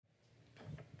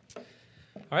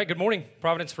All right, good morning,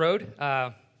 Providence Road.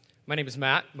 My name is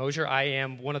Matt Mosier. I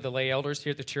am one of the lay elders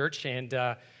here at the church, and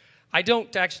I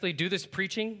don't actually do this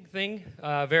preaching thing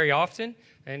very often,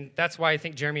 and that's why I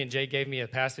think Jeremy and Jay gave me a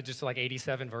passage just like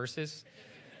 87 verses,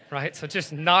 right? So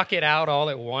just knock it out all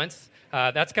at once.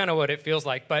 That's kind of what it feels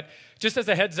like. But just as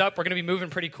a heads up, we're going to be moving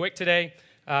pretty quick today.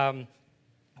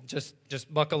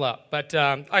 Just buckle up. But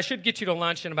I should get you to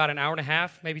lunch in about an hour and a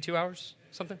half, maybe 2 hours,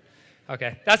 something.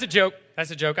 Okay, that's a joke.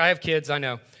 That's a joke. I have kids. I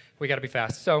know. We got to be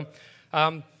fast. So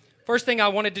first thing I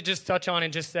wanted to just touch on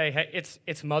and just say, hey,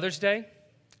 it's Mother's Day,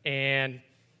 and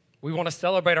we want to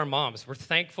celebrate our moms. We're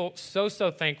thankful, so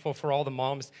thankful for all the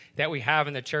moms that we have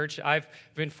in the church. I've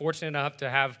been fortunate enough to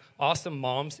have awesome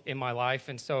moms in my life,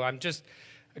 and so I'm just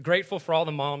grateful for all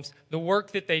the moms, the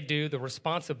work that they do, the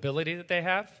responsibility that they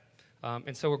have,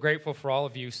 and so we're grateful for all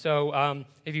of you. So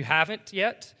if you haven't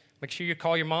yet, make sure you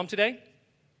call your mom today.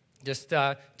 Just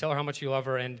tell her how much you love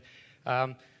her. And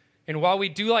while we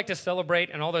do like to celebrate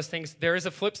and all those things, there is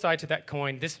a flip side to that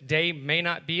coin. This day may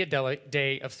not be a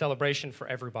day of celebration for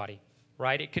everybody,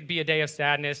 right? It could be a day of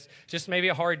sadness, just maybe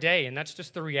a hard day. And that's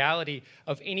just the reality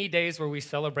of any days where we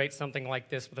celebrate something like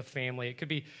this with a family. It could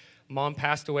be mom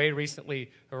passed away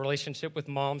recently, a relationship with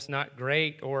mom's not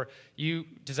great, or you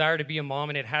desire to be a mom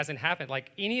and it hasn't happened. Like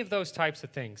any of those types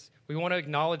of things, we want to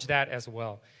acknowledge that as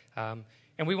well.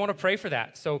 And we want to pray for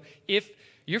that. So if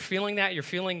you're feeling that, you're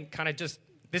feeling kind of just,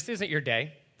 this isn't your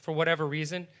day for whatever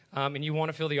reason, and you want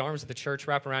to feel the arms of the church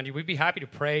wrap around you, we'd be happy to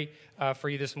pray for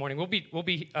you this morning. We'll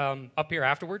be up here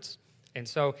afterwards. And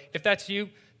so if that's you,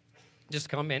 just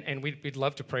come in, and we'd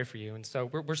love to pray for you. And so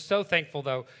we're so thankful,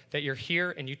 though, that you're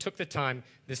here and you took the time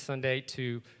this Sunday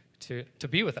to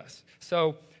be with us.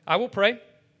 So I will pray,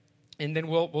 and then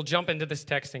we'll jump into this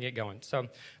text and get going. So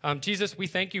Jesus, we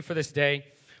thank you for this day.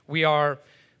 We are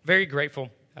very grateful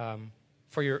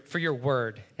for your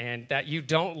word, and that you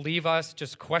don't leave us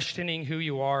just questioning who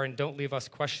you are, and don't leave us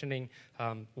questioning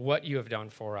what you have done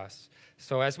for us.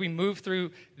 So as we move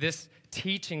through this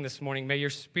teaching this morning, may your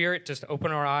Spirit just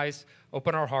open our eyes,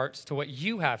 open our hearts to what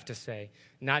you have to say.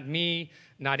 Not me,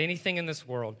 not anything in this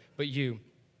world, but you.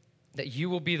 That you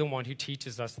will be the one who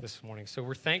teaches us this morning. So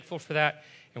we're thankful for that,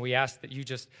 and we ask that you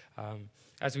just,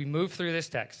 as we move through this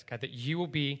text, God, that you will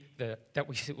be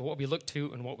what we look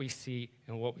to and what we see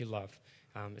and what we love.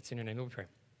 It's in your name that we pray.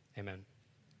 Amen.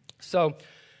 So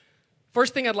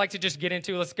first thing I'd like to just get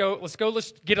into, let's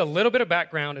get a little bit of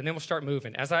background, and then we'll start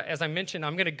moving. As I mentioned,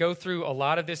 I'm going to go through a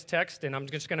lot of this text, and I'm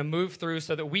just going to move through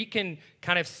so that we can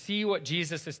kind of see what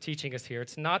Jesus is teaching us here.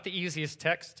 It's not the easiest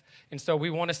text, and so we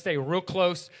want to stay real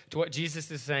close to what Jesus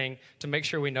is saying to make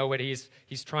sure we know what he's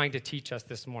trying to teach us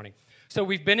this morning. So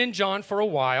we've been in John for a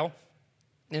while,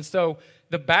 and so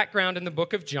the background in the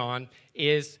book of John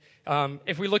is,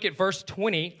 if we look at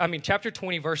chapter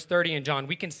 20, verse 30 in John,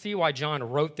 we can see why John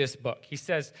wrote this book. He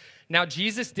says, "Now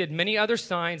Jesus did many other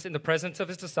signs in the presence of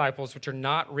his disciples, which are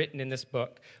not written in this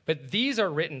book. But these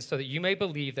are written so that you may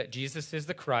believe that Jesus is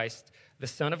the Christ, the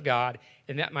Son of God,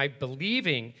 and that by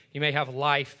believing you may have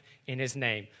life in his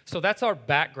name." So that's our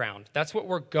background. That's what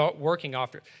we're working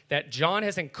off, that John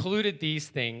has included these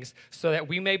things so that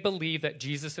we may believe that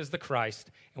Jesus is the Christ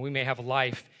and we may have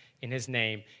life in his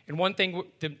name. And one thing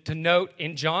to note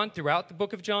in John, throughout the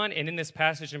book of John, and in this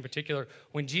passage in particular,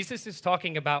 when Jesus is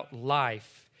talking about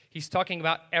life, he's talking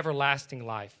about everlasting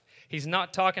life. He's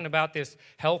not talking about this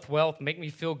health, wealth, make me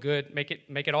feel good, make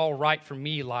it all right for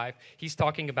me life. He's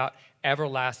talking about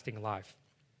everlasting life.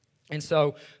 And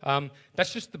so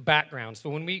that's just the background. So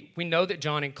when we know that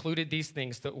John included these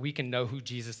things, that we can know who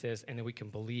Jesus is and that we can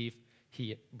believe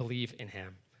in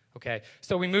him. Okay,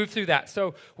 so we move through that.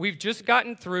 So we've just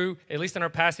gotten through, at least in our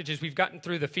passages, we've gotten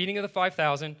through the feeding of the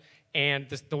 5,000 and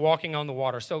the walking on the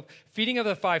water. So feeding of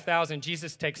the 5,000,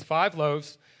 Jesus takes 5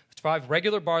 loaves, 5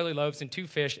 regular barley loaves and 2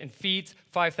 fish, and feeds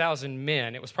 5,000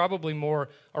 men. It was probably more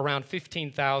around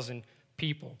 15,000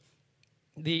 people.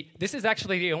 This is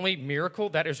actually the only miracle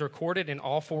that is recorded in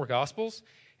all 4 Gospels,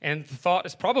 and the thought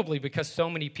is probably because so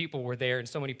many people were there and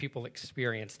so many people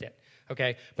experienced it.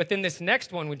 Okay, but then this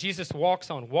next one, when Jesus walks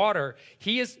on water,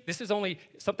 this is only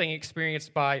something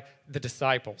experienced by the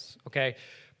disciples, okay?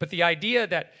 But the idea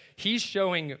that he's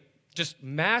showing just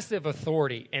massive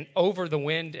authority and over the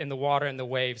wind and the water and the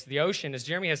waves. The ocean, as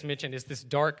Jeremy has mentioned, is this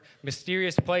dark,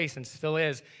 mysterious place and still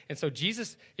is. And so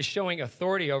Jesus is showing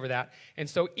authority over that. And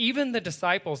so even the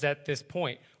disciples at this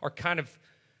point are kind of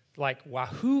like, wow,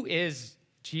 who is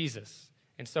Jesus?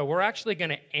 And so we're actually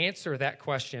going to answer that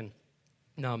question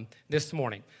this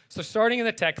morning. So starting in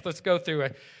the text, let's go through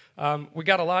it. We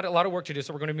got a lot of work to do,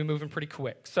 so we're going to be moving pretty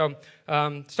quick. So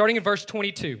starting in verse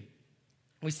 22,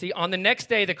 we see on the next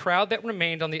day, the crowd that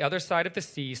remained on the other side of the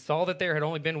sea saw that there had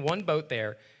only been one boat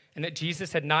there, and that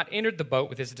Jesus had not entered the boat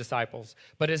with his disciples,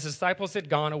 but his disciples had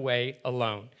gone away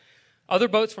alone. Other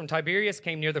boats from Tiberias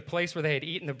came near the place where they had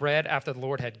eaten the bread after the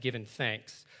Lord had given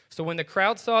thanks. So when the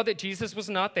crowd saw that Jesus was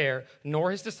not there,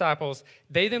 nor his disciples,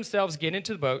 they themselves get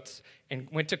into the boats and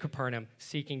went to Capernaum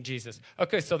seeking Jesus.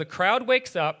 Okay, so the crowd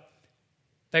wakes up.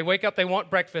 They wake up, they want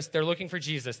breakfast, they're looking for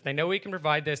Jesus. They know he can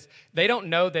provide this. They don't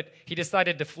know that he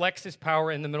decided to flex his power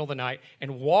in the middle of the night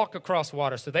and walk across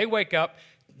water. So they wake up,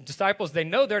 disciples, they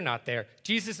know they're not there.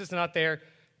 Jesus is not there.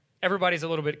 Everybody's a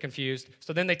little bit confused.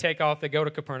 So then they take off, they go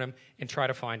to Capernaum and try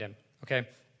to find him, okay?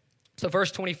 So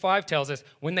verse 25 tells us,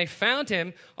 when they found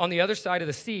him on the other side of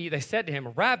the sea, they said to him,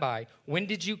 Rabbi, when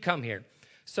did you come here?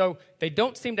 So they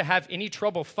don't seem to have any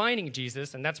trouble finding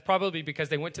Jesus, and that's probably because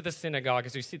they went to the synagogue.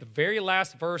 As we see, the very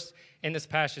last verse in this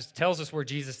passage tells us where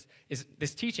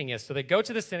this teaching is. So they go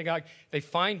to the synagogue, they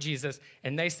find Jesus,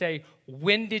 and they say,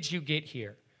 when did you get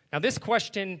here? Now this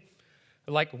question,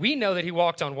 like we know that he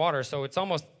walked on water, so it's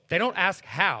almost, they don't ask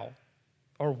how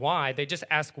or why, they just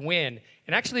ask when.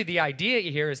 And actually the idea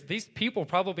here is these people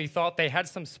probably thought they had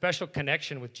some special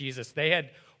connection with Jesus. They had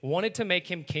wanted to make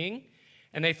him king,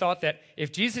 and they thought that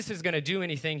if Jesus is going to do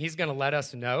anything, he's going to let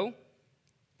us know,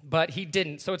 but he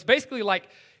didn't. So it's basically like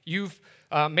you've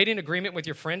made an agreement with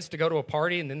your friends to go to a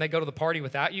party, and then they go to the party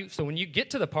without you. So when you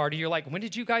get to the party, you're like, when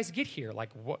did you guys get here?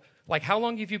 Like how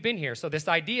long have you been here? So this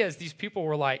idea is these people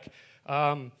were like,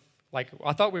 I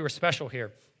thought we were special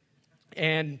here.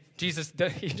 And Jesus,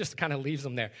 he just kind of leaves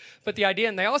them there. But the idea,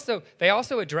 and they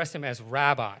also address him as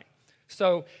rabbi.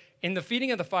 So in the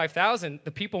feeding of the 5,000,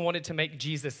 the people wanted to make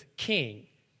Jesus king,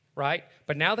 right?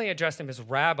 But now they address him as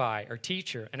rabbi or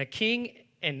teacher. And a king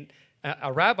and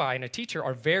a rabbi and a teacher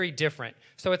are very different.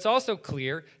 So it's also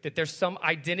clear that there's some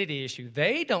identity issue.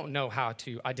 They don't know how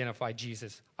to identify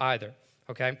Jesus either,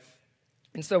 okay?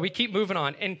 And so we keep moving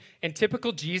on. In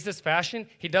typical Jesus fashion,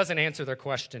 he doesn't answer their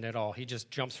question at all. He just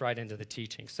jumps right into the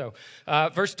teaching. So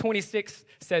verse 26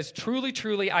 says, truly,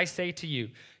 truly, I say to you,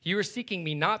 you are seeking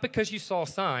me not because you saw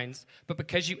signs, but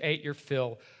because you ate your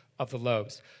fill of the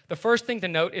loaves. The first thing to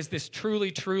note is this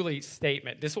truly, truly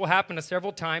statement. This will happen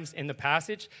several times in the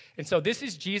passage. And so this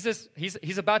is Jesus.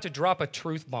 He's about to drop a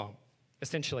truth bomb.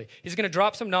 Essentially, he's going to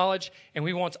drop some knowledge, and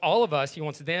he wants all of us, he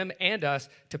wants them and us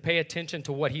to pay attention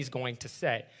to what he's going to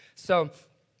say. So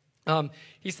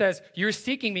he says, you're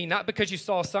seeking me not because you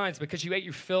saw signs, because you ate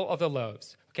your fill of the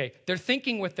loaves. Okay, they're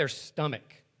thinking with their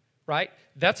stomach, right?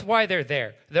 That's why they're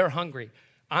there. They're hungry.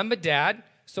 I'm a dad,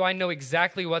 so I know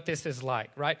exactly what this is like,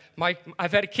 right?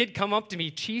 I've had a kid come up to me,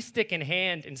 cheese stick in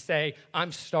hand, and say,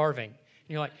 I'm starving. And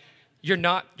you're like, You're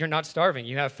not starving.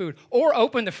 You have food. Or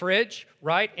open the fridge,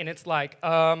 right? And it's like,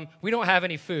 we don't have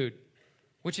any food,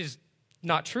 which is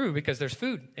not true because there's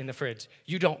food in the fridge.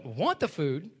 You don't want the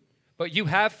food, but you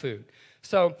have food.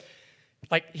 So,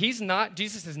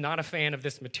 Jesus is not a fan of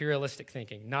this materialistic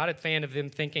thinking, not a fan of them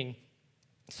thinking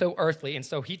so earthly. And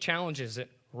so he challenges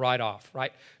it right off,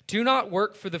 right? Do not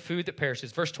work for the food that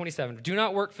perishes. Verse 27, do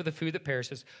not work for the food that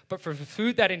perishes, but for the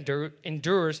food that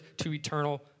endures to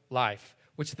eternal life,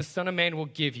 which the Son of Man will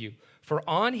give you. For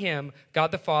on him,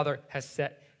 God the Father has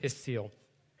set his seal.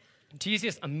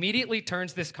 Jesus immediately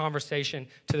turns this conversation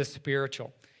to the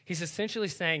spiritual. He's essentially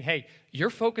saying, hey, you're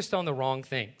focused on the wrong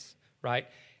things, right?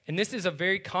 And this is a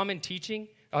very common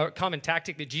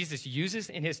tactic that Jesus uses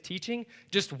in his teaching.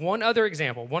 Just one other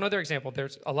example.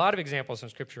 There's a lot of examples in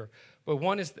Scripture, but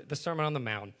one is the Sermon on the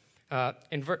Mount.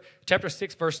 In chapter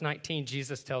 6, verse 19,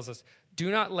 Jesus tells us, do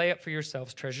not lay up for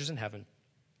yourselves treasures in heaven,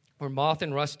 where moth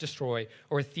and rust destroy,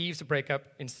 or where thieves break up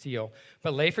and steal.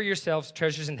 But lay for yourselves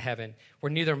treasures in heaven,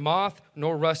 where neither moth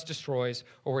nor rust destroys,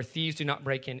 or where thieves do not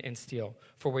break in and steal.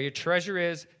 For where your treasure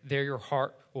is, there your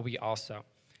heart will be also.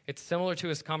 It's similar to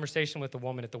his conversation with the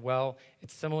woman at the well.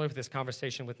 It's similar to this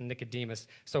conversation with Nicodemus.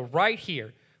 So right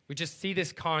here, we just see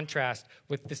this contrast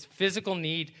with this physical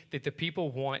need that the people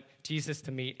want Jesus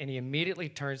to meet. And he immediately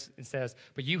turns and says,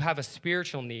 but you have a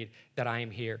spiritual need that I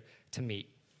am here to meet.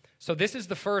 So this is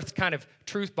the first kind of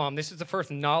truth bomb. This is the first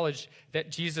knowledge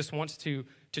that Jesus wants to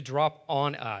drop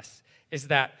on us, is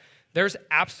that there's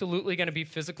absolutely going to be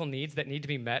physical needs that need to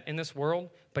be met in this world,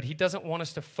 but he doesn't want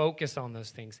us to focus on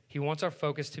those things. He wants our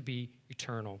focus to be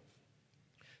eternal.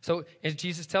 So as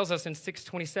Jesus tells us in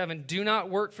 6:27, do not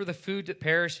work for the food that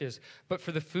perishes, but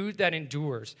for the food that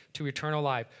endures to eternal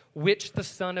life, which the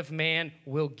Son of Man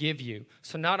will give you.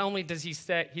 So not only does he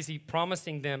say, is he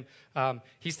promising them,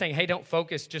 he's saying, hey, don't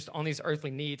focus just on these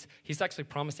earthly needs. He's actually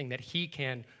promising that he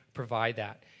can provide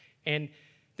that. And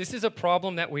this is a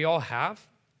problem that we all have,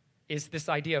 is this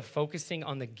idea of focusing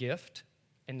on the gift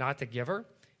and not the giver.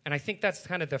 And I think that's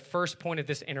kind of the first point of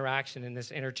this interaction and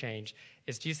this interchange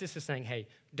is Jesus is saying, hey,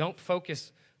 don't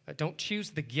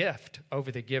choose the gift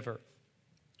over the giver.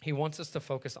 He wants us to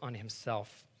focus on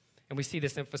himself. And we see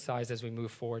this emphasized as we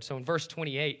move forward. So in verse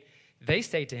 28, they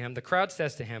say to him, the crowd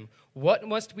says to him, what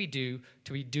must we do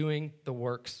to be doing the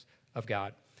works of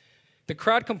God? The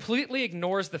crowd completely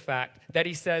ignores the fact that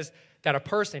he says that a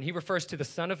person, he refers to the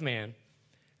Son of Man,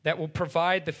 that will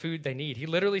provide the food they need. He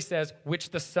literally says,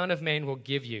 which the Son of Man will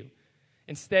give you.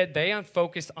 Instead, they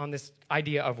focus on this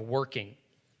idea of working.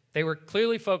 They were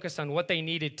clearly focused on what they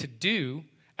needed to do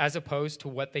as opposed to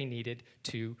what they needed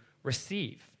to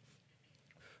receive.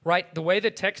 Right? The way the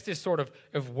text is sort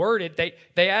of worded,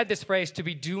 they add this phrase, to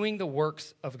be doing the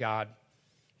works of God.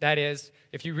 That is,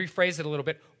 if you rephrase it a little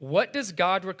bit, what does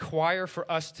God require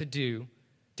for us to do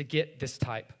to get this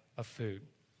type of food?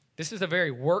 This is a very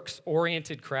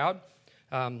works-oriented crowd.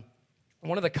 One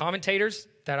of the commentators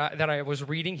that I was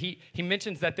reading, he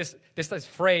mentions that this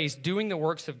phrase, doing the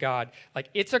works of God, like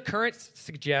its occurrence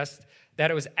suggests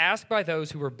that it was asked by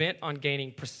those who were bent on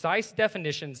gaining precise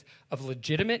definitions of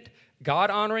legitimate,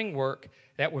 God-honoring work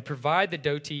that would provide the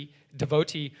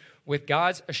devotee with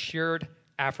God's assured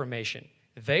affirmation.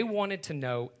 They wanted to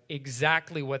know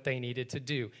exactly what they needed to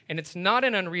do. And it's not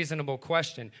an unreasonable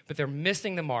question, but they're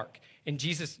missing the mark. And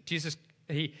Jesus,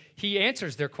 he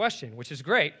answers their question, which is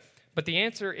great. But the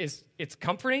answer is, it's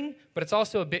comforting, but it's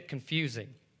also a bit confusing.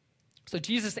 So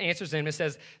Jesus answers them and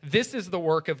says, this is the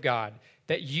work of God,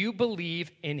 that you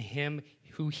believe in him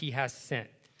who he has sent.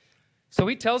 So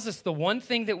he tells us the one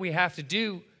thing that we have to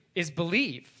do is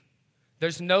believe.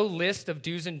 There's no list of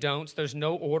do's and don'ts. There's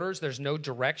no orders. There's no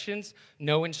directions,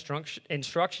 no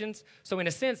instructions. So in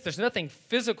a sense, there's nothing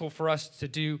physical for us to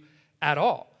do at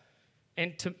all.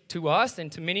 And to us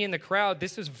and to many in the crowd,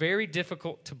 this is very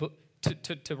difficult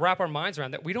to wrap our minds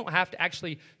around, that we don't have to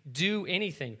actually do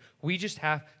anything. We just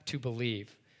have to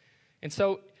believe. And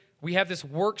so we have this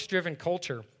works-driven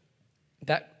culture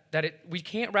that we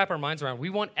can't wrap our minds around.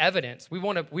 We want evidence. We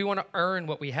want to earn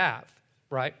what we have,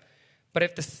 right? But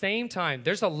at the same time,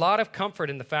 there's a lot of comfort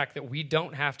in the fact that we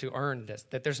don't have to earn this,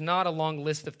 that there's not a long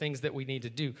list of things that we need to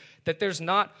do, that there's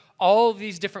not all of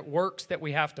these different works that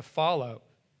we have to follow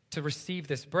to receive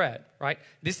this bread, right?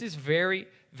 This is very,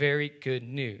 very good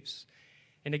news.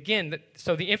 And again,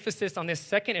 so the emphasis on this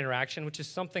second interaction, which is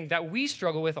something that we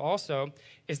struggle with also,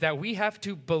 is that we have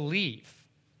to believe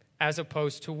as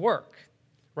opposed to work,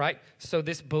 right? So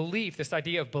this belief, this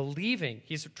idea of believing,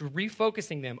 he's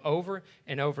refocusing them over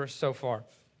and over so far.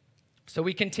 So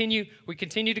we continue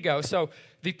to go. So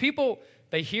the people,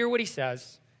 they hear what he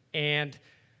says, and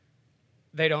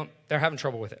they're having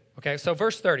trouble with it, okay? So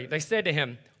verse 30, they said to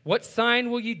him, what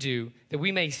sign will you do that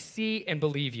we may see and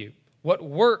believe you? What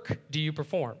work do you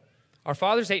perform? Our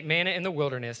fathers ate manna in the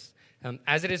wilderness.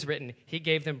 As it is written, he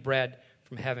gave them bread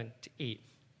from heaven to eat.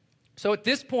 So at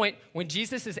this point, when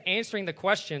Jesus is answering the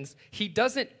questions, he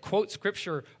doesn't quote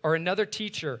scripture or another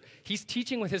teacher. He's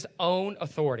teaching with his own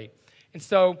authority. And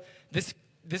so this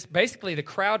basically, the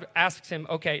crowd asks him,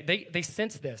 okay, they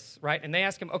sense this, right? And they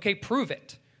ask him, okay, prove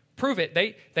it. Prove it.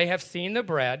 They have seen the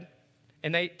bread,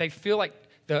 and they feel like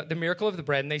the miracle of the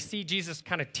bread, and they see Jesus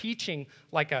kind of teaching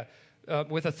like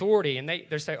with authority, and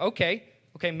they say, okay,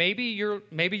 maybe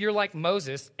you're like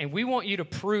Moses, and we want you to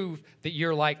prove that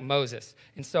you're like Moses.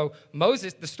 And so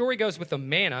Moses, the story goes with the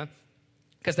manna,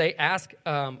 because they ask,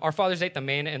 our fathers ate the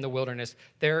manna in the wilderness.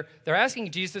 They're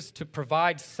asking Jesus to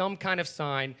provide some kind of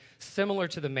sign similar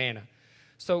to the manna.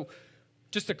 So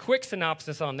just a quick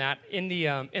synopsis on that. In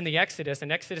the Exodus, in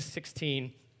Exodus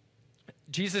 16,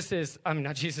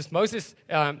 Moses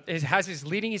is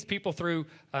leading his people through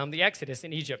the Exodus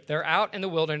in Egypt. They're out in the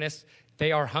wilderness.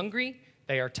 They are hungry,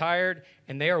 they are tired,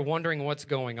 and they are wondering what's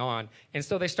going on. And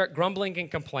so they start grumbling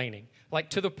and complaining, like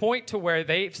to the point to where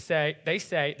they say,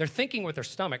 they're thinking with their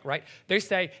stomach, right? They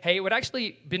say, hey, it would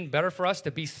actually been better for us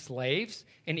to be slaves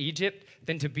in Egypt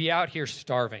than to be out here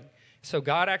starving. So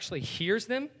God actually hears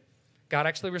them. God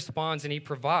actually responds, and he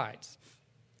provides.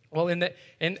 Well,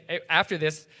 after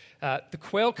this, the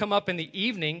quail come up in the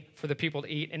evening for the people to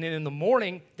eat, and then in the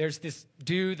morning, there's this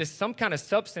dew, some kind of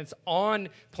substance on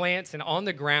plants and on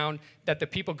the ground that the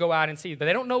people go out and see, but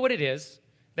they don't know what it is.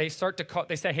 They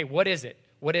say, hey, what is it?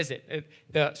 What is it?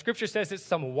 The scripture says it's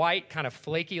some white, kind of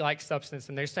flaky-like substance,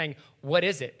 and they're saying, what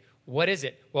is it? What is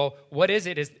it? Well, what is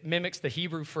it mimics the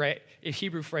Hebrew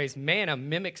phrase manna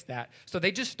mimics that. So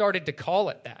they just started to call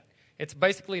it that. It's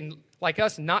basically like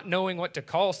us not knowing what to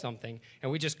call something,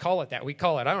 and we just call it that. We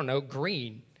call it, I don't know,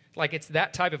 green. Like it's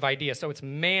that type of idea. So it's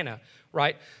manna,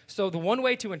 right? So the one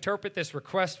way to interpret this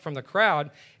request from the crowd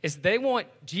is they want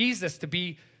Jesus to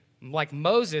be like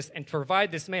Moses and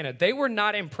provide this manna. They were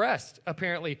not impressed,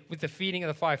 apparently, with the feeding of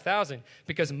the 5,000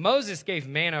 because Moses gave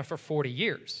manna for 40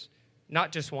 years,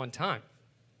 not just one time.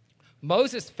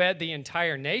 Moses fed the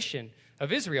entire nation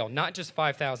of Israel, not just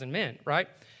 5,000 men, right?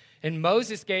 And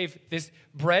Moses gave this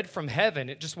bread from heaven.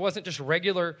 It just wasn't just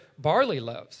regular barley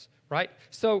loaves, right?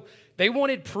 So they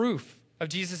wanted proof of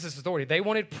Jesus' authority. They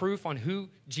wanted proof on who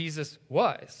Jesus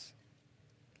was,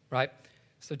 right?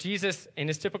 So Jesus, in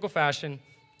his typical fashion,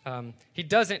 he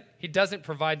doesn't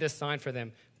provide this sign for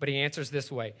them, but he answers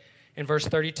this way. In verse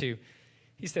 32,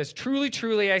 he says, "Truly,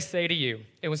 truly, I say to you,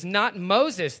 it was not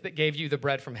Moses that gave you the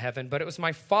bread from heaven, but it was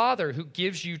my Father who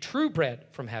gives you true bread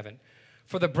from heaven.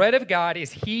 For the bread of God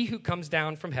is he who comes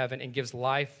down from heaven and gives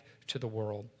life to the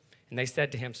world." And they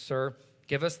said to him, "Sir,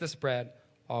 give us this bread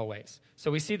always."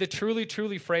 So we see the truly,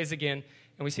 truly phrase again,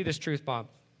 and we see this truth bomb.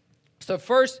 So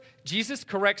first, Jesus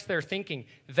corrects their thinking.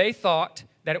 They thought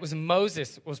that it was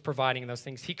Moses was providing those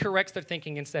things. He corrects their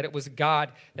thinking and said it was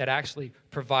God that actually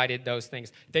provided those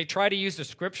things. They try to use a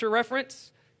scripture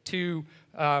reference to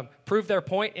prove their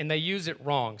point, and they use it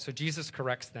wrong. So Jesus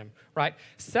corrects them, right?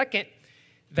 Second,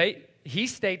 he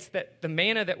states that the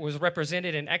manna that was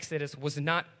represented in Exodus was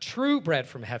not true bread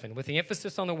from heaven, with the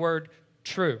emphasis on the word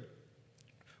true,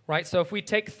 right? So if we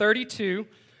take 32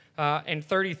 and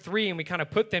 33 and we kind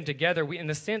of put them together, in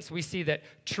the sense we see that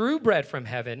true bread from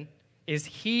heaven is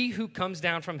he who comes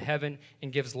down from heaven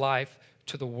and gives life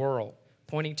to the world,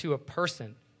 pointing to a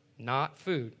person, not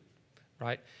food,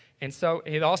 right? And so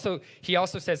he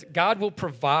also says God will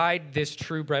provide this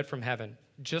true bread from heaven,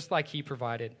 just like he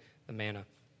provided the manna.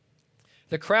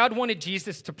 The crowd wanted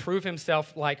Jesus to prove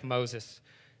himself like Moses.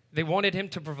 They wanted him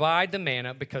to provide the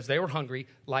manna because they were hungry,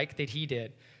 like that he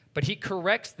did. But he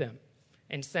corrects them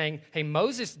and saying, hey,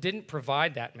 Moses didn't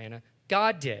provide that manna.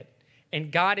 God did. And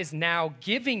God is now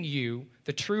giving you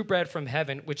the true bread from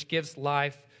heaven, which gives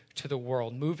life to the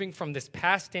world, moving from this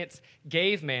past tense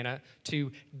gave manna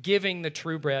to giving the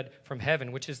true bread from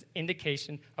heaven, which is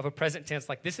indication of a present tense,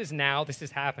 like this is now, this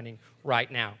is happening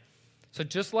right now. So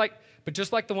just like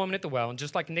the woman at the well and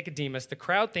just like Nicodemus, the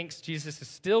crowd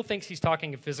still thinks he's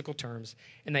talking in physical terms,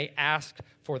 and they ask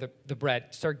for the bread.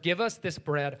 Sir, give us this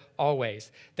bread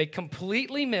always. They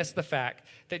completely miss the fact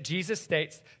that Jesus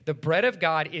states the bread of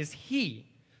God is he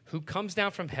who comes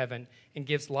down from heaven and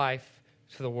gives life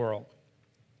to the world.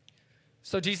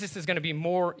 So Jesus is going to be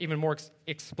even more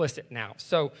explicit now.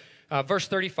 So verse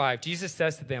 35, Jesus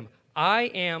says to them, I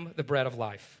am the bread of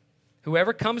life.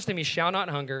 Whoever comes to me shall not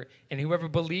hunger, and whoever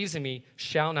believes in me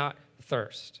shall not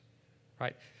thirst.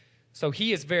 Right? So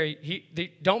he is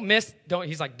don't miss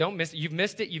it. You've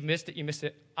missed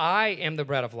it. I am the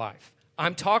bread of life.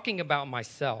 I'm talking about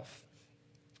myself.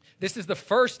 This is the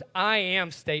first I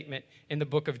am statement in the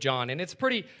book of John, and it's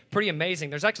pretty amazing.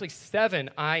 There's actually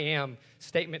 7 I am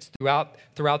statements throughout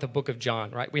the book of John,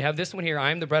 right? We have this one here,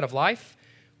 I am the bread of life.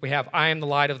 We have I am the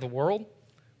light of the world.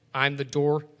 I'm the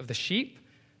door of the sheep.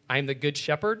 I am the good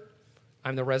shepherd.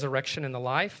 I'm the resurrection and the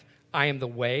life. I am the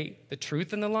way, the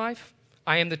truth, and the life.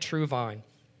 I am the true vine.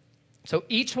 So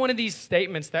each one of these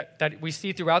statements that we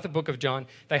see throughout the book of John,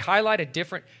 they highlight a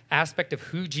different aspect of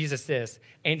who Jesus is.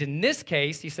 And in this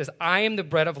case, he says, I am the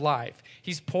bread of life.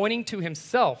 He's pointing to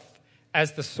himself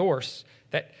as the source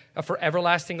for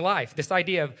everlasting life. This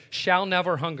idea of shall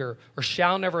never hunger or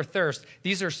shall never thirst,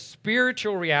 these are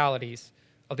spiritual realities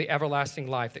of the everlasting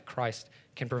life that Christ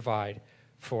can provide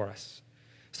for us.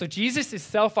 So Jesus is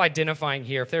self-identifying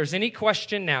here. If there's any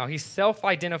question now, he's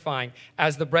self-identifying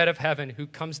as the bread of heaven who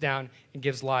comes down and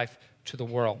gives life to the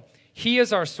world. He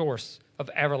is our source of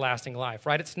everlasting life,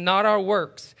 right? It's not our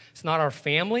works. It's not our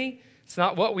family. It's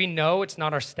not what we know. It's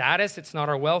not our status. It's not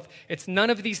our wealth. It's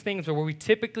none of these things where we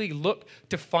typically look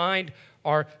to find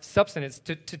our substance,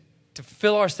 to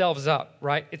fill ourselves up,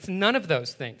 right? It's none of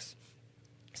those things.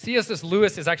 C.S.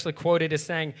 Lewis is actually quoted as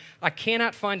saying, I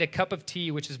cannot find a cup of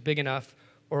tea which is big enough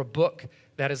or a book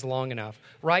that is long enough,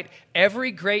 right?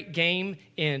 Every great game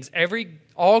ends.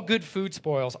 All good food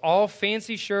spoils. All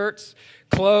fancy shirts,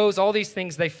 clothes, all these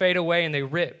things, they fade away and they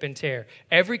rip and tear.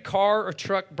 Every car or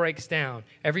truck breaks down.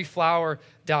 Every flower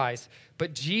dies.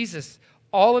 But Jesus,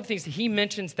 all of these, he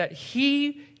mentions that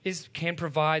he can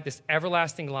provide this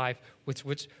everlasting life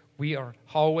which we are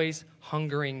always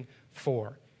hungering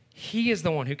for. He is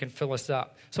the one who can fill us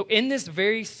up. So in this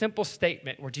very simple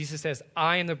statement where Jesus says,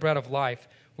 I am the bread of life,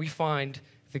 we find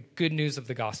the good news of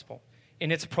the gospel.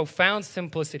 In its profound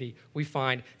simplicity, we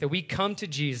find that we come to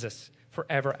Jesus for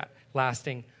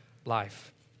everlasting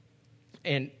life.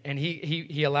 And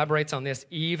he elaborates on this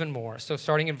even more. So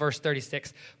starting in verse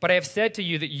 36, but I have said to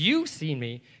you that you see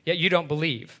me, yet you don't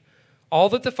believe. All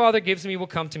that the Father gives me will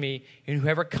come to me, and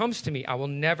whoever comes to me I will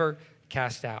never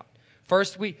cast out.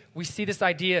 First, we see this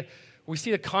idea, we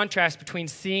see the contrast between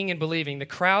seeing and believing. The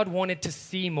crowd wanted to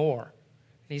see more.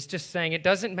 And he's just saying it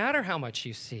doesn't matter how much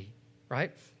you see,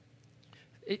 right?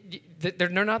 They're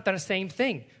not the same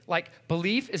thing. Like,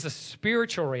 belief is a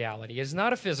spiritual reality. It's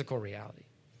not a physical reality.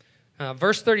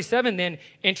 Verse 37 then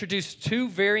introduced two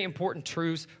very important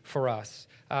truths for us.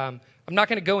 I'm not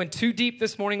going to go in too deep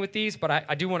this morning with these, but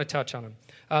I do want to touch on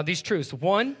them. These truths.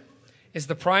 One is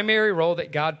the primary role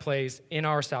that God plays in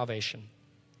our salvation.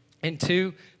 And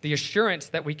two, the assurance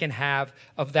that we can have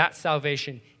of that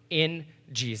salvation in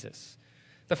Jesus.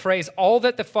 The phrase, all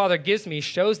that the Father gives me,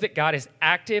 shows that God is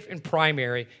active and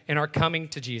primary in our coming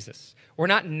to Jesus. We're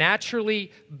not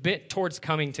naturally bent towards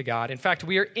coming to God. In fact,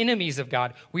 we are enemies of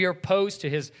God. We are opposed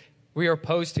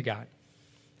to God.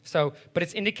 So, but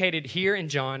it's indicated here in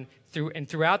John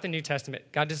throughout the New Testament,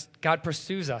 God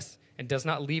pursues us and does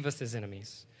not leave us as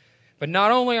enemies. But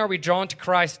not only are we drawn to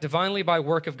Christ divinely by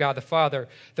work of God the Father,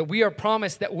 that we are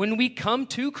promised that when we come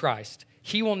to Christ,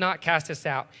 he will not cast us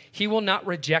out. He will not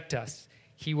reject us.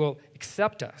 He will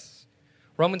accept us.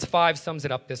 Romans 5 sums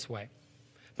it up this way.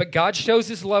 But God shows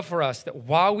his love for us, that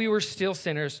while we were still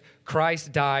sinners,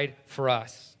 Christ died for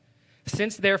us.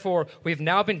 Since, therefore, we have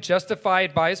now been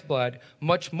justified by his blood,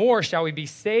 much more shall we be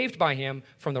saved by him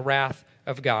from the wrath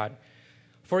of God.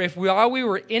 For if while we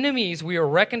were enemies, we were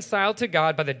reconciled to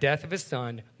God by the death of his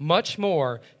Son, much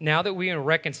more, now that we are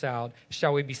reconciled,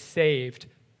 shall we be saved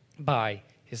by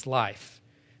his life.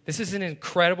 This is an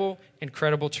incredible,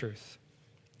 incredible truth.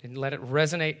 And let it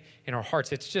resonate in our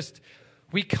hearts. It's just,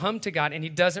 we come to God and he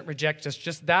doesn't reject us.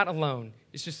 Just that alone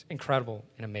is just incredible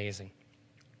and amazing.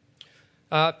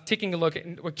 Taking a look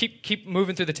at, we'll keep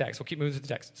moving through the text. We'll keep moving through the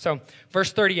text. So,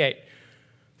 verse 38.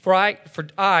 For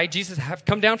I, Jesus, have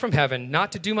come down from heaven,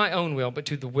 not to do my own will, but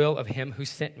to the will of him who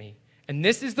sent me. And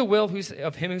this is the will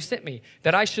of him who sent me,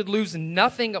 that I should lose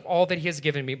nothing of all that he has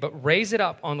given me, but raise it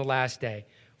up on the last day.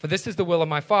 For this is the will of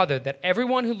my Father, that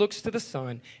everyone who looks to the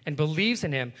Son and believes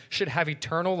in him should have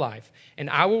eternal life, and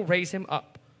I will raise him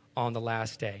up on the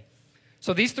last day.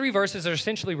 So these three verses are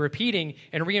essentially repeating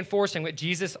and reinforcing what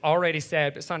Jesus already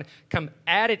said, but some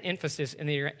added emphasis in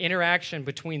the interaction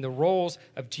between the roles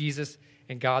of Jesus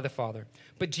and God the Father.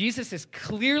 But Jesus is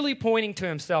clearly pointing to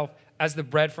himself as the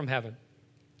bread from heaven.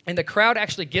 And the crowd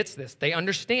actually gets this. They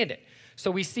understand it.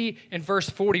 So we see in verse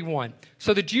 41.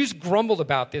 So the Jews grumbled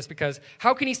about this because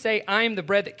how can he say, I am the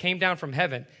bread that came down from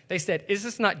heaven? They said, is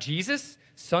this not Jesus,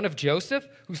 son of Joseph,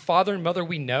 whose father and mother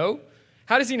we know?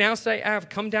 How does he now say, I have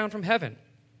come down from heaven?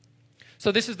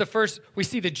 So this is the first, we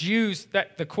see the Jews,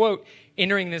 the quote,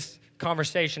 entering this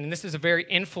conversation. And this is a very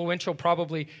influential,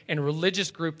 probably, and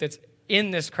religious group that's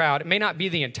in this crowd. It may not be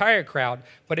the entire crowd,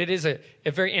 but it is a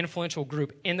very influential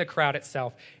group in the crowd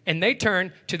itself. And they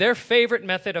turn to their favorite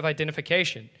method of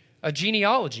identification, a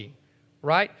genealogy,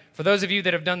 right? For those of you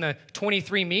that have done the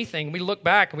 23andMe thing, we look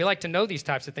back and we like to know these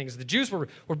types of things. The Jews were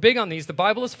big on these. The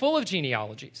Bible is full of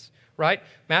genealogies, right?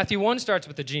 Matthew 1 starts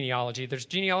with the genealogy. There's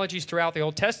genealogies throughout the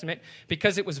Old Testament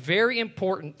because it was very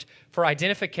important for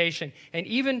identification and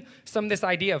even some of this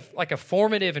idea of like a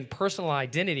formative and personal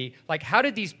identity. Like, how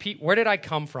did these people, where did I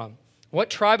come from? What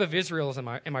tribe of Israel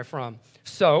am I from?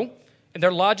 So, and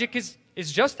their logic is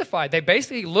justified. They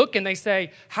basically look and they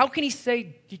say, how can he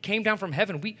say he came down from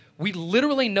heaven? We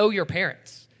literally know your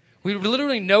parents. We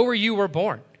literally know where you were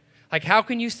born. Like, how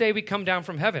can you say we come down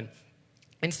from heaven?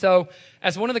 And so,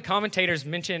 as one of the commentators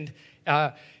mentioned,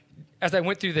 as I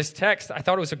went through this text, I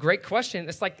thought it was a great question.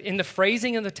 It's like in the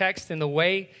phrasing of the text and the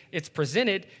way it's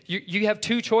presented, you have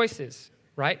two choices,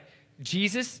 right?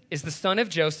 Jesus is the son of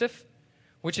Joseph,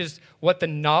 which is what the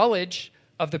knowledge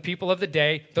of the people of the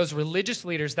day, those religious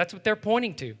leaders, that's what they're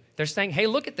pointing to. They're saying, hey,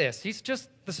 look at this. He's just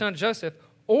the son of Joseph.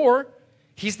 Or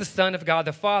he's the son of God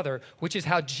the Father, which is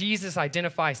how Jesus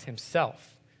identifies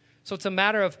himself. So it's a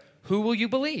matter of who will you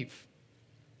believe?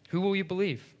 Who will you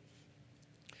believe?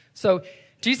 So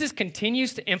Jesus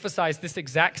continues to emphasize this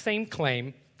exact same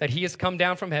claim that he has come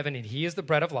down from heaven and he is the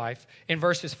bread of life in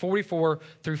verses 44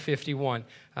 through 51.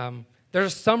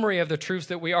 There's a summary of the truths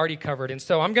that we already covered. And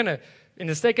so I'm going to, in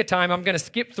the sake of time, I'm going to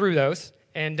skip through those.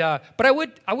 And but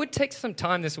I would take some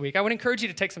time this week. I would encourage you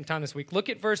to take some time this week. Look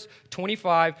at verse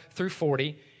 25 through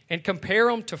 40 and compare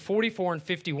them to 44 and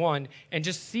 51 and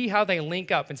just see how they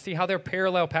link up and see how they're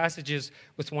parallel passages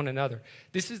with one another.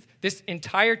 This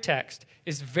entire text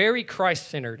is very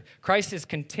Christ-centered. Christ is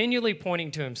continually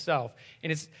pointing to himself,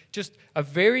 and it's just a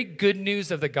very good news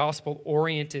of the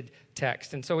gospel-oriented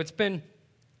text. And so it's been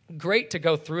great to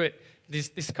go through it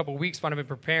these couple of weeks when I've been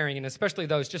preparing, and especially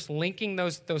those, just linking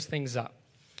those things up.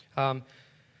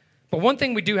 But one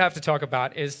thing we do have to talk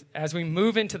about is as we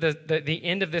move into the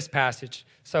end of this passage.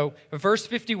 So in verse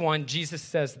 51, Jesus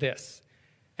says this,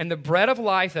 and the bread of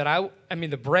life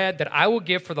the bread that I will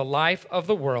give for the life of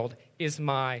the world is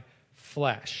my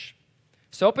flesh.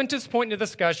 So up until this point in the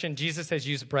discussion, Jesus has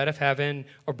used bread of heaven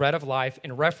or bread of life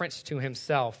in reference to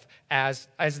himself as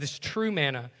this true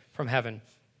manna from heaven.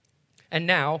 And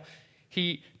now,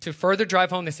 to further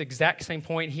drive home this exact same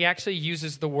point, he actually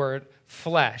uses the word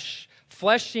flesh.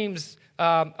 Flesh seems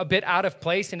a bit out of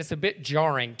place, and it's a bit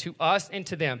jarring to us and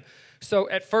to them. So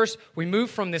at first, we move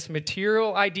from this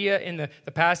material idea in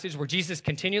the passage where Jesus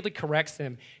continually corrects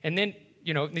them. And then,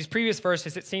 in these previous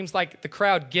verses, it seems like the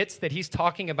crowd gets that he's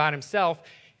talking about himself.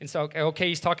 And so, okay,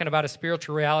 he's talking about a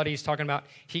spiritual reality. He's talking about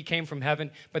he came from heaven.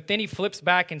 But then he flips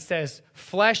back and says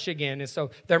flesh again. And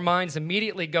so their minds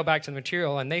immediately go back to the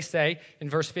material. And they say in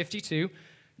verse 52,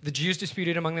 the Jews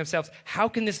disputed among themselves, how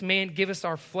can this man give us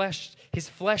his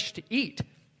flesh to eat?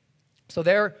 So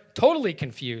they're totally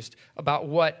confused about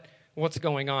what's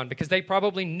going on, because they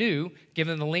probably knew,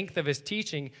 given the length of his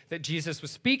teaching, that Jesus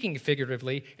was speaking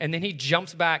figuratively, and then he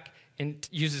jumps back and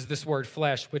uses this word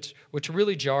flesh, which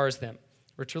really jars them.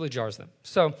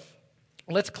 So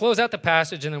let's close out the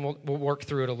passage, and then we'll work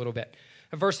through it a little bit.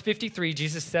 In verse 53,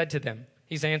 Jesus said to them,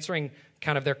 he's answering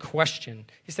kind of their question.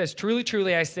 He says, truly,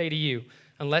 truly, I say to you,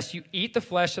 unless you eat the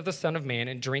flesh of the Son of Man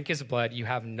and drink his blood, you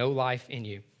have no life in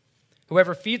you.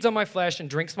 Whoever feeds on my flesh and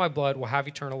drinks my blood will have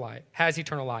eternal life,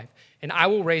 and I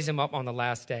will raise him up on the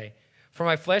last day. For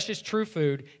my flesh is true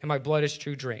food, and my blood is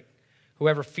true drink.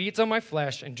 Whoever feeds on my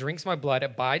flesh and drinks my blood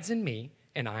abides in me,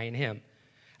 and I in him.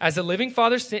 As the living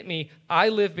Father sent me, I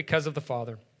live because of the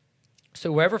Father.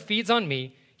 So whoever feeds on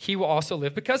me, he will also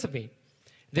live because of me.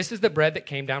 This is the bread that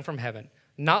came down from heaven,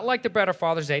 not like the bread our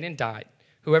fathers ate and died.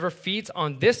 Whoever feeds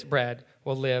on this bread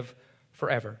will live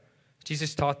forever.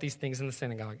 Jesus taught these things in the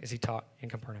synagogue as he taught in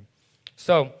Capernaum.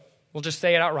 So we'll just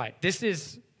say it outright. This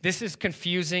is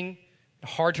confusing,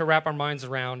 hard to wrap our minds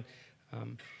around.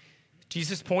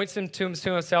 Jesus points him to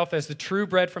himself as the true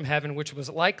bread from heaven, which was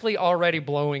likely already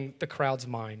blowing the crowd's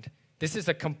mind. This is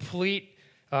a complete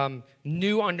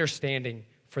new understanding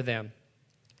for them.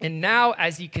 And now,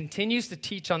 as he continues to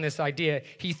teach on this idea,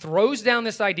 he throws down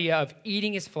this idea of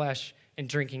eating his flesh and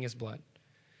drinking his blood.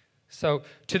 So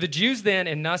to the Jews then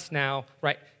and us now,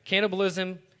 right,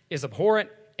 cannibalism is abhorrent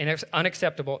and it's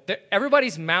unacceptable.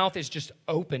 Everybody's mouth is just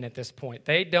open at this point.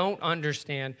 They don't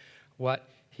understand what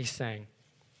he's saying.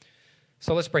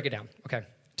 So let's break it down. Okay.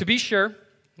 To be sure,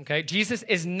 okay, Jesus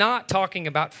is not talking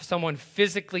about someone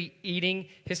physically eating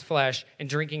his flesh and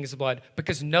drinking his blood,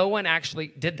 because no one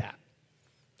actually did that.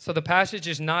 So the passage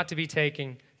is not to be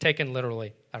taken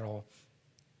literally at all.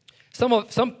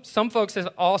 Some folks have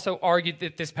also argued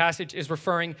that this passage is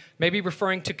referring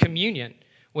to communion,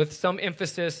 with some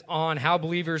emphasis on how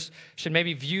believers should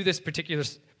maybe view this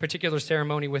particular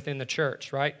ceremony within the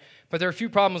church, right? But there are a few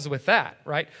problems with that,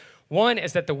 right? One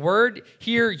is that the word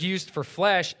here used for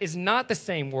flesh is not the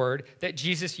same word that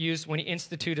Jesus used when he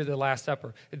instituted the Last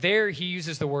Supper. There he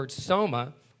uses the word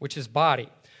soma, which is body.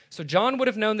 So John would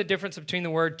have known the difference between the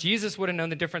word. Jesus would have known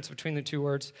the difference between the two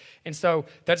words. And so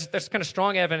that's kind of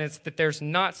strong evidence that there's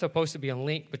not supposed to be a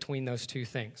link between those two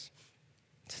things.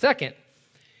 Second,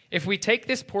 if we take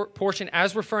this portion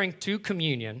as referring to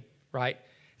communion, right,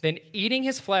 then eating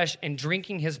his flesh and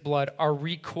drinking his blood are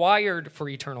required for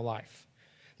eternal life.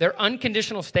 They're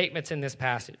unconditional statements in this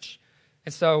passage.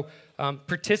 And so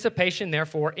participation,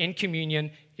 therefore, in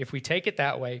communion, if we take it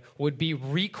that way, would be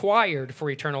required for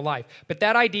eternal life. But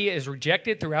that idea is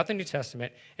rejected throughout the New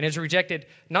Testament, and is rejected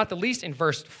not the least in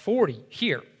verse 40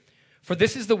 here. For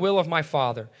this is the will of my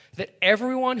Father, that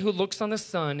everyone who looks on the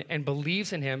Son and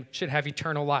believes in him should have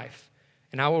eternal life,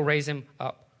 and I will raise him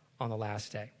up on the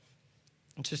last day.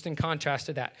 It's just in contrast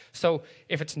to that. So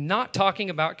if it's not talking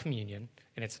about communion,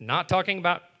 and it's not talking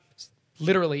about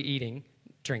literally eating,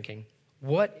 drinking,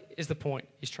 what is the point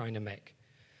he's trying to make?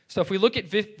 So if we look at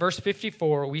verse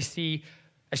 54, we see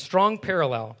a strong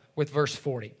parallel with verse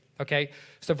 40, okay?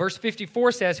 So verse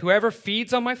 54 says, whoever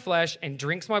feeds on my flesh and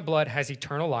drinks my blood has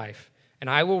eternal life, and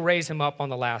I will raise him up on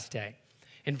the last day.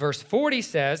 And verse 40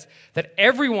 says that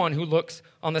everyone who looks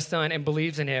on the Son and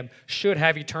believes in him should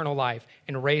have eternal life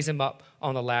and raise him up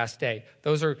on the last day.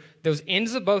 Those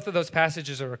ends of both of those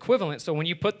passages are equivalent. So when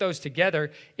you put those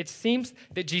together, it seems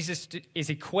that Jesus is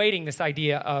equating this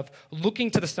idea of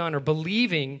looking to the Son or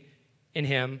believing in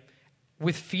him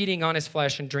with feeding on his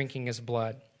flesh and drinking his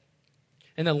blood.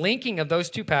 And the linking of those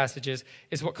two passages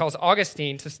is what caused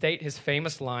Augustine to state his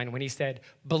famous line when he said,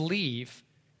 "Believe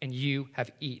and you have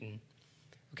eaten."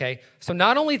 Okay, so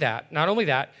not only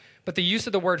that, but the use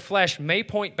of the word flesh may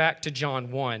point back to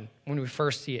John 1 when we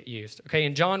first see it used. Okay,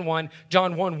 in John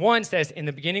 1:1 says, "In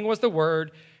the beginning was the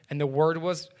Word, and the Word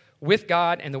was with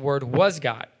God, and the Word was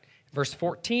God." Verse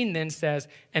 14 then says,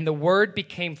 "And the Word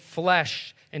became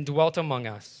flesh and dwelt among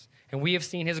us, and we have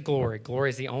seen his glory. Glory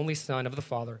is the only Son of the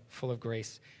Father, full of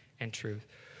grace and truth."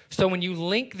 So when you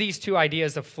link these two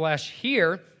ideas of flesh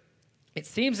here, it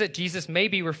seems that Jesus may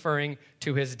be referring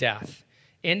to his death,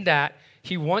 in that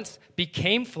he once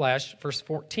became flesh, verse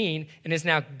 14, and is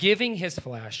now giving his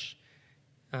flesh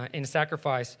in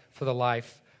sacrifice for the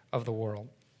life of the world.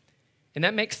 And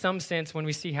that makes some sense when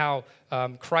we see how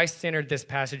Christ-centered this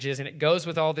passage is, and it goes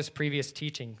with all this previous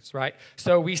teachings, right?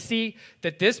 So we see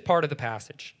that this part of the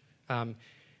passage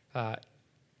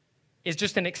is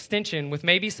just an extension with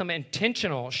maybe some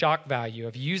intentional shock value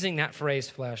of using that phrase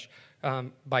flesh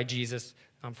by Jesus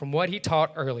from what he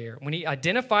taught earlier, when he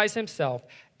identifies himself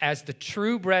as the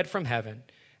true bread from heaven,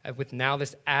 with now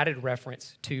this added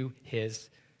reference to his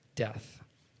death.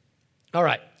 All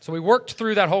right, so we worked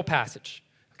through that whole passage,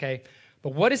 okay?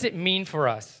 But what does it mean for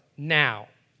us now,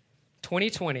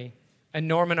 2020, in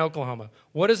Norman, Oklahoma?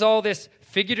 What is all this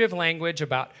figurative language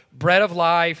about bread of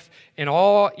life and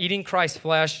all eating Christ's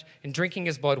flesh and drinking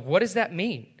his blood? What does that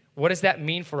mean? What does that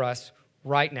mean for us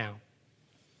right now?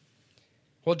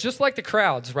 Well, just like the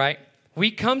crowds, right? We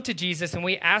come to Jesus and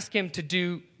we ask him to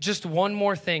do just one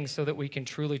more thing so that we can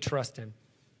truly trust him,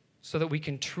 so that we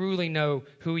can truly know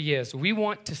who he is. We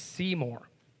want to see more,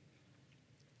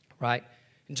 right?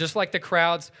 And just like the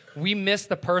crowds, we miss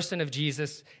the person of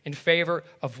Jesus in favor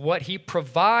of what he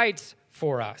provides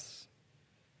for us,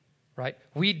 right?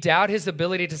 We doubt his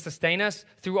ability to sustain us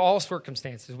through all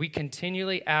circumstances. We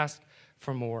continually ask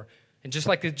for more. And just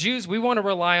like the Jews, we want to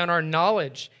rely on our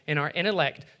knowledge and our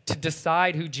intellect to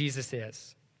decide who Jesus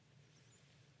is.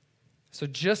 So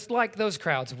just like those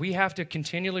crowds, we have to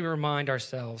continually remind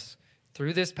ourselves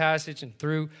through this passage and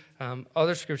through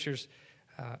other scriptures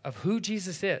of who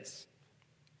Jesus is.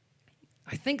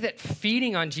 I think that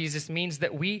feeding on Jesus means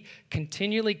that we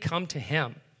continually come to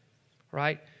him,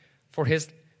 right?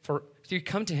 To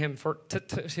come to him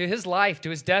to his life,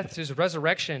 to his death, to his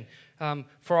resurrection,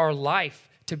 for our life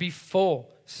to be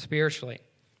full spiritually,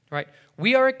 right?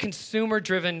 We are a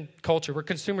consumer-driven culture. We're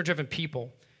consumer-driven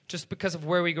people just because of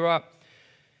where we grew up.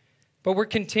 But we're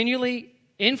continually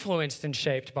influenced and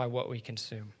shaped by what we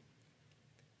consume,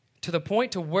 to the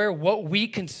point to where what we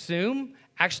consume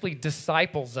actually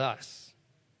disciples us,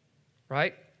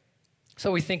 right?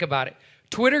 So we think about it.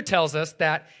 Twitter tells us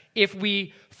that if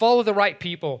we follow the right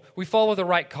people, we follow the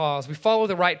right cause, we follow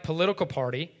the right political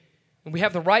party, and we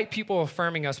have the right people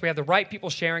affirming us, we have the right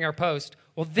people sharing our post,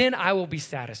 well, then I will be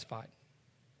satisfied.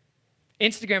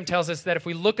 Instagram tells us that if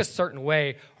we look a certain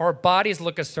way, or our bodies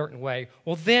look a certain way,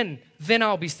 well, then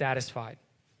I'll be satisfied.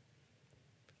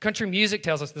 Country music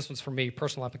tells us, this one's for me,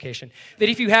 personal application, that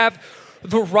if you have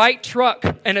the right truck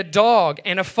and a dog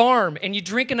and a farm and you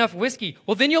drink enough whiskey,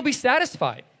 well, then you'll be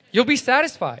satisfied. You'll be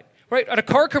satisfied. Right? At a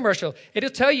car commercial, it'll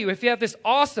tell you if you have this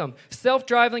awesome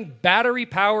self-driving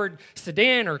battery-powered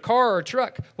sedan or car or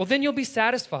truck, well, then you'll be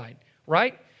satisfied,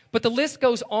 right? But the list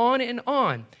goes on and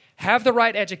on. Have the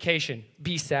right education,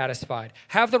 be satisfied.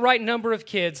 Have the right number of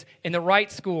kids in the right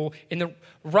school, in the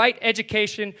right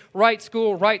education, right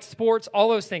school, right sports, all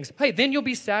those things. Hey, then you'll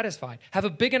be satisfied. Have a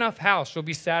big enough house, you'll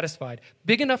be satisfied.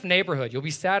 Big enough neighborhood, you'll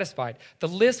be satisfied. The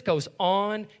list goes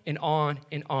on and on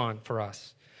and on for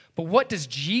us. But what does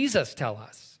Jesus tell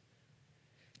us?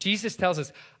 Jesus tells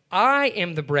us, I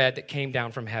am the bread that came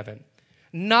down from heaven,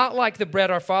 not like the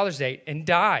bread our fathers ate and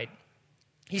died.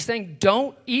 He's saying,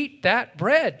 don't eat that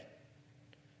bread,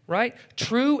 right?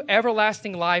 True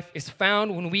everlasting life is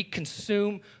found when we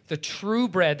consume the true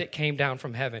bread that came down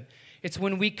from heaven. It's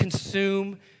when we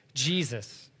consume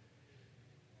Jesus.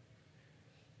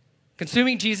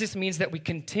 Consuming Jesus means that we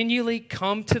continually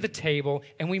come to the table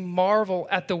and we marvel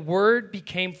at the Word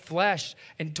became flesh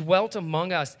and dwelt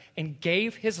among us and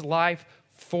gave his life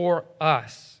for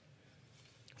us.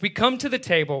 We come to the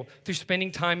table through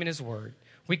spending time in his Word.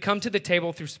 We come to the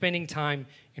table through spending time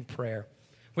in prayer.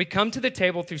 We come to the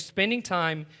table through spending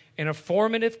time in a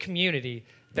formative community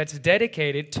that's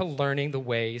dedicated to learning the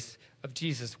ways of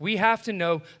Jesus. We have to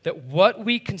know that what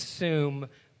we consume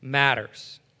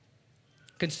matters.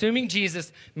 Consuming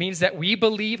Jesus means that we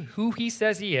believe who he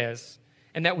says he is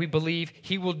and that we believe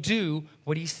he will do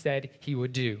what he said he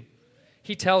would do.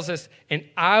 He tells us, and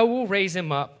I will raise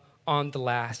him up on the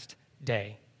last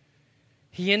day.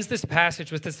 He ends this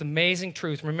passage with this amazing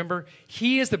truth. Remember,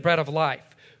 he is the bread of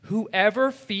life.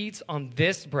 Whoever feeds on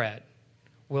this bread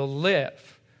will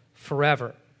live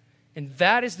forever. And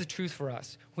that is the truth for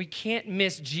us. We can't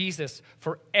miss Jesus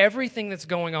for everything that's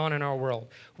going on in our world.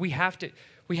 We have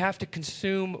to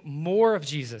consume more of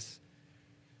Jesus.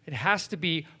 It has to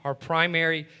be our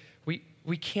primary.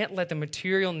 We can't let the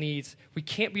material needs, we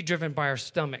can't be driven by our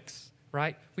stomachs,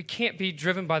 right? We can't be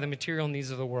driven by the material needs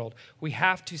of the world. We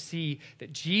have to see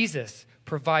that Jesus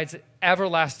provides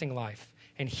everlasting life,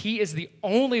 and he is the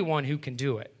only one who can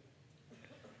do it.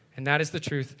 And that is the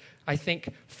truth, I think,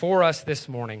 for us this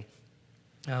morning.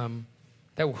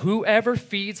 That whoever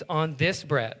feeds on this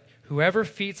bread, whoever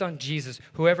feeds on Jesus,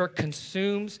 whoever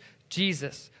consumes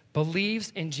Jesus,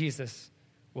 believes in Jesus,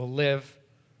 will live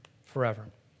forever.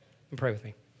 And pray with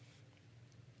me.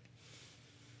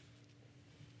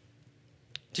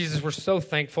 Jesus, we're so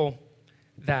thankful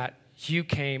that you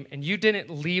came and you didn't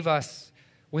leave us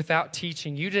without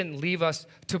teaching. You didn't leave us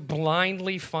to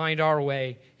blindly find our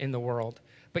way in the world.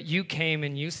 But you came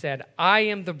and you said, I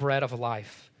am the bread of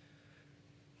life.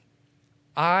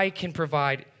 I can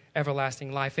provide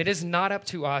everlasting life. It is not up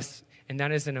to us, and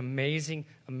that is an amazing,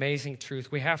 amazing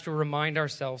truth. We have to remind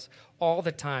ourselves all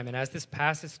the time, and as this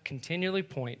passage continually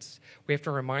points, we have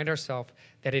to remind ourselves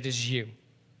that it is you.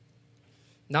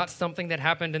 Not something that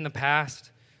happened in the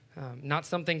past, not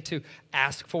something to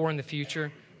ask for in the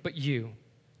future, but you.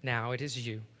 Now it is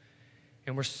you.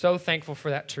 And we're so thankful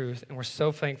for that truth, and we're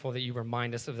so thankful that you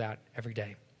remind us of that every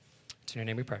day. It's in your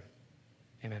name we pray.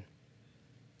 Amen.